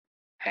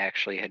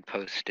actually had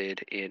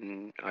posted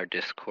in our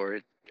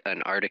Discord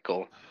an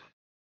article.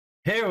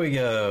 Here we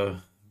go.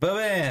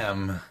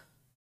 Ba-bam!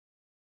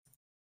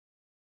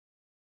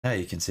 Now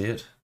you can see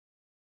it.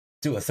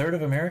 Do a third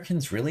of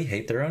Americans really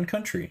hate their own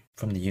country?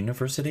 From the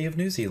University of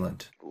New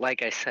Zealand.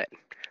 Like I said,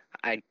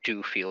 I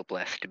do feel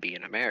blessed to be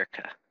in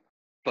America,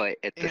 but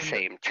at the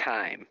same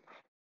time...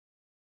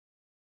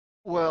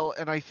 Well,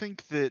 and I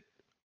think that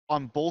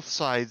on both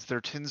sides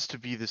there tends to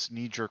be this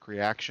knee-jerk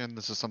reaction.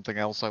 This is something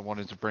else I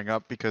wanted to bring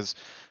up because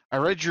I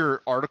read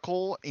your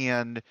article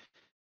and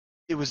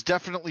it was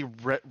definitely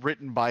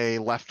written by a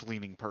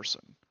left-leaning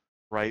person,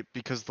 right?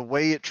 Because the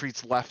way it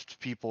treats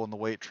left people and the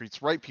way it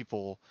treats right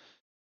people,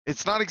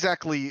 it's not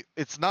exactly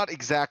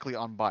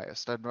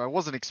unbiased. I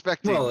wasn't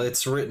expecting. Well,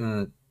 it's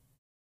written.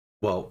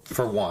 Well,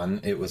 for one,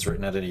 it was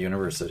written at a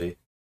university.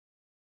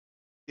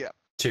 Yeah.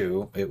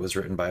 2, it was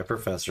written by a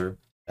professor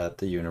at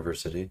the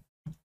university,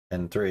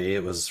 and 3,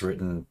 it was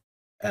written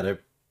at a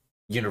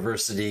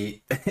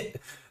university,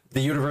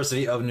 the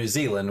University of New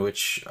Zealand,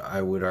 which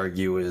I would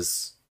argue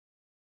is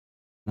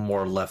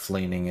more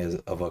left-leaning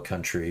of a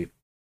country,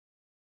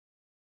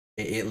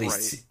 at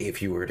least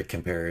if you were to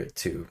compare it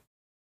to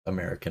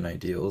American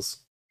ideals.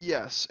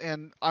 Yes,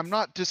 and I'm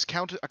not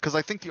discounting, because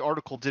I think the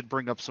article did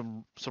bring up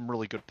some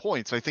really good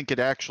points. I think it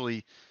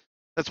actually,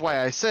 that's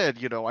why I said,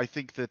 I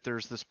think that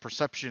there's this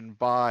perception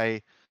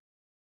by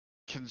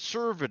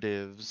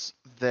conservatives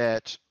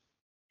that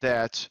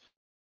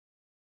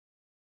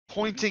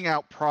pointing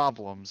out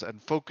problems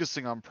and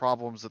focusing on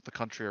problems that the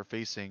country are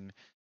facing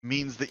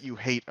means that you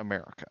hate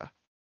America.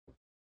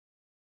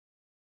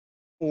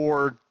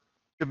 Or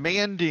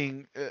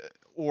demanding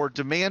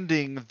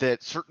that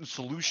certain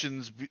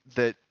solutions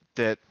that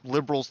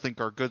liberals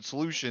think are good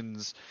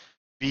solutions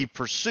be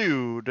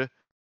pursued,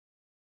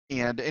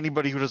 and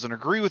anybody who doesn't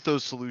agree with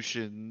those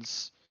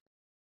solutions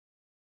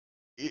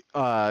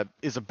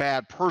is a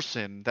bad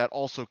person. That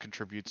also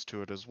contributes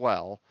to it as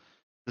well.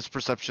 This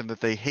perception that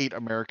they hate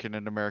American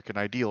and American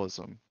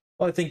idealism.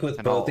 Well, I think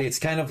with both, it's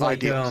kind of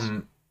like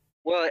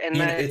well, and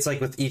it's like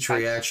with each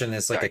reaction,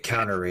 it's like a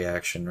counter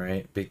reaction,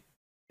 right?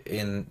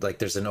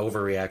 There's an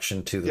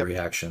overreaction to the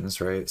reactions,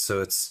 right?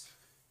 So it's,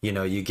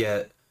 you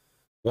get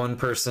one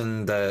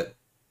person that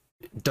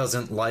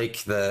doesn't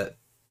like that,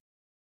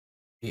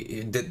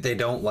 they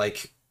don't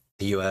like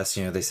the US,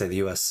 they say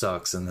the US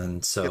sucks, and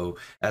then so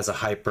as a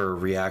hyper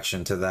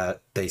reaction to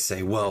that, they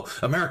say, well,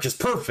 America's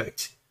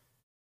perfect.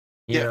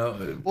 Well,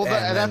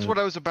 that's what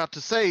I was about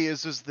to say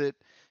is that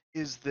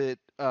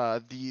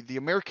the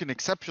American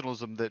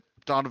exceptionalism that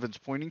Donovan's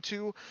pointing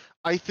to,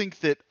 I think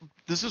that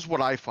this is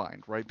what I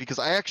find, right? Because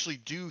I actually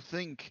do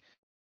think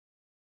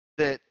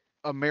that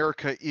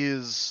America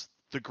is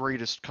the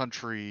greatest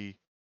country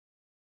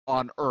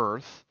on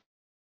Earth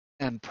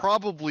and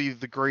probably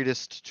the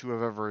greatest to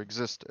have ever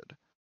existed.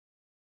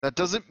 That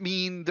doesn't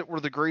mean that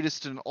we're the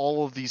greatest in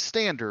all of these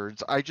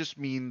standards. I just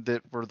mean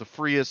that we're the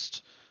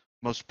freest,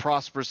 most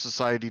prosperous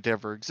society to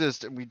ever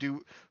exist,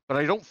 but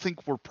I don't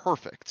think we're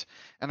perfect.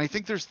 And I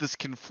think there's this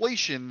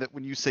conflation that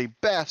when you say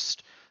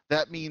best,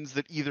 that means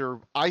that either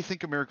I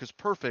think America's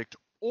perfect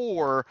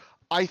or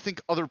I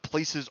think other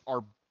places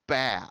are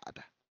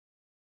bad,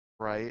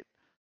 right?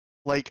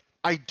 Like,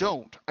 I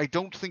don't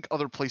think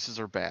other places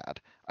are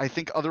bad. I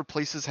think other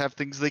places have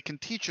things they can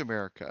teach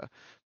America.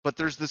 But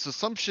there's this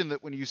assumption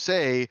that when you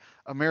say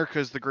America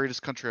is the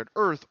greatest country on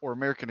earth or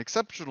American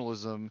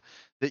exceptionalism,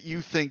 that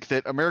you think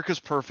that America's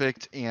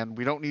perfect and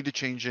we don't need to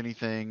change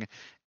anything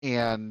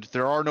and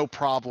there are no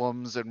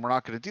problems and we're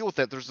not going to deal with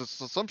that. There's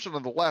this assumption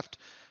on the left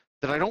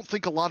that I don't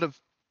think a lot of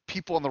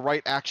people on the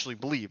right actually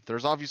believe.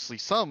 There's obviously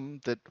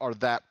some that are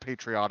that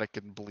patriotic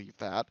and believe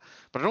that,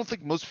 but I don't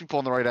think most people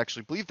on the right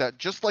actually believe that.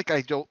 Just like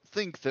I don't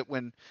think that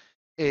when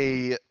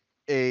a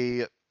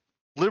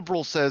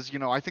liberal says,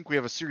 I think we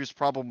have a serious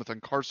problem with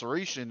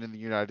incarceration in the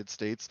United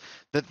States,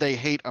 that they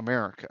hate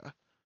America,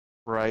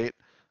 right?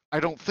 I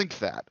don't think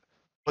that.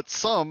 But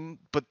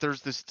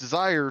there's this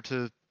desire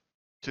to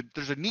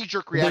there's a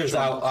knee-jerk reaction. There's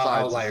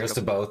outliers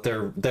to both.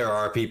 There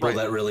are people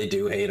that really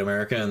do hate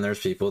America, and there's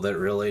people that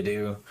really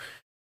do,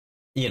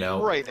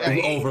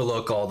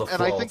 overlook all the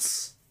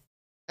faults.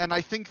 And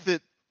I think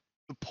that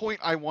the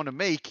point I want to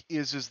make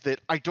is that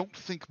I don't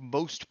think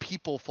most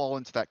people fall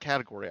into that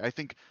category. I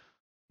think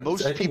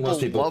most people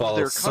love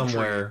their country.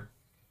 Somewhere.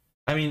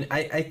 I mean,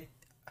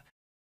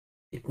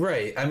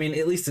 right. I mean,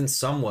 at least in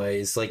some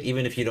ways, like,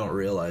 even if you don't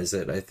realize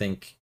it, I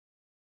think,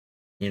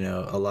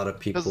 a lot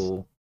of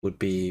people would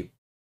be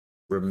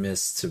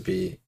remiss to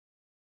be,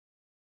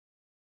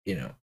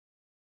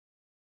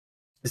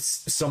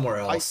 it's somewhere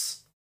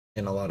else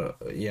in a lot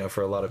of,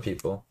 for a lot of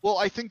people. Well,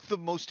 I think the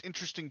most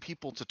interesting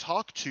people to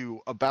talk to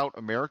about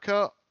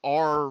America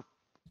are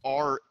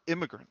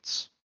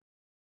immigrants.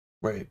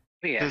 Right.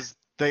 Yeah. Because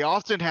they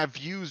often have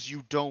views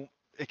you don't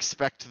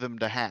expect them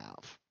to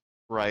have,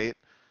 right?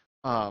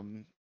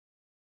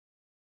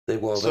 They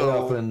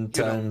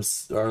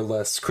oftentimes are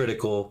less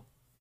critical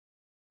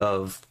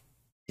of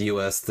the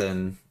U.S.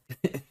 than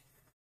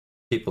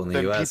people in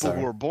the U.S. people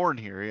who are born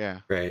here, yeah.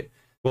 Right.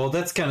 Well,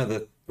 that's kind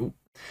of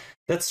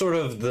that's sort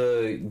of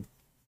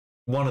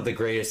one of the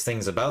greatest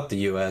things about the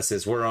U.S.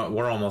 is we're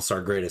almost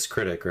our greatest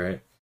critic,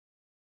 right?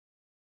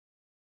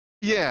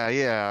 Yeah.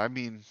 I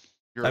mean,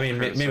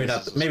 maybe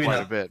not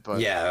a bit, but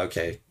yeah,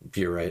 okay,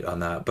 you're right on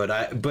that. But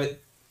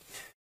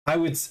I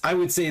would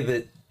say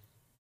that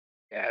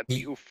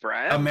you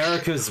French.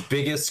 America's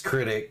biggest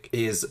critic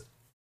is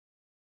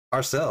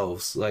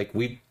ourselves. Like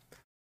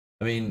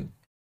I mean,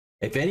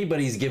 if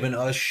anybody's giving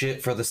us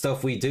shit for the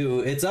stuff we do,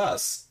 it's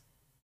us.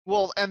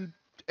 Well, and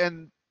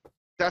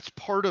that's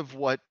part of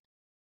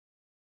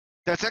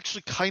that's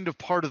actually kind of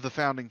part of the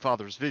founding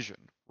fathers' vision,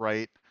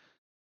 right?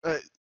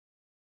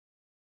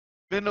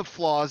 Been of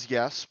flaws,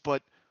 yes,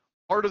 but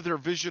part of their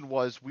vision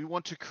was we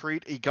want to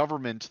create a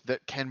government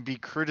that can be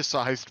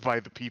criticized by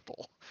the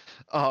people.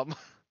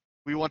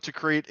 We want to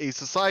create a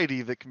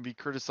society that can be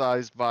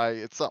criticized by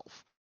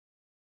itself.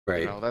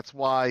 Right. You know, that's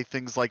why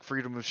things like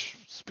freedom of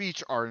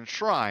speech are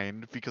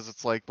enshrined, because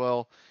it's like,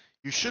 well,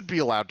 you should be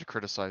allowed to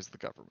criticize the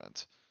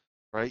government,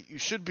 right? You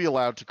should be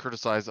allowed to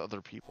criticize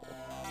other people.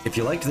 If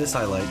you liked this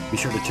highlight, be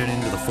sure to tune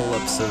in to the full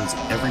episodes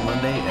every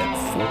Monday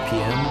at 4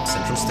 p.m.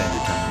 Central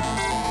Standard Time.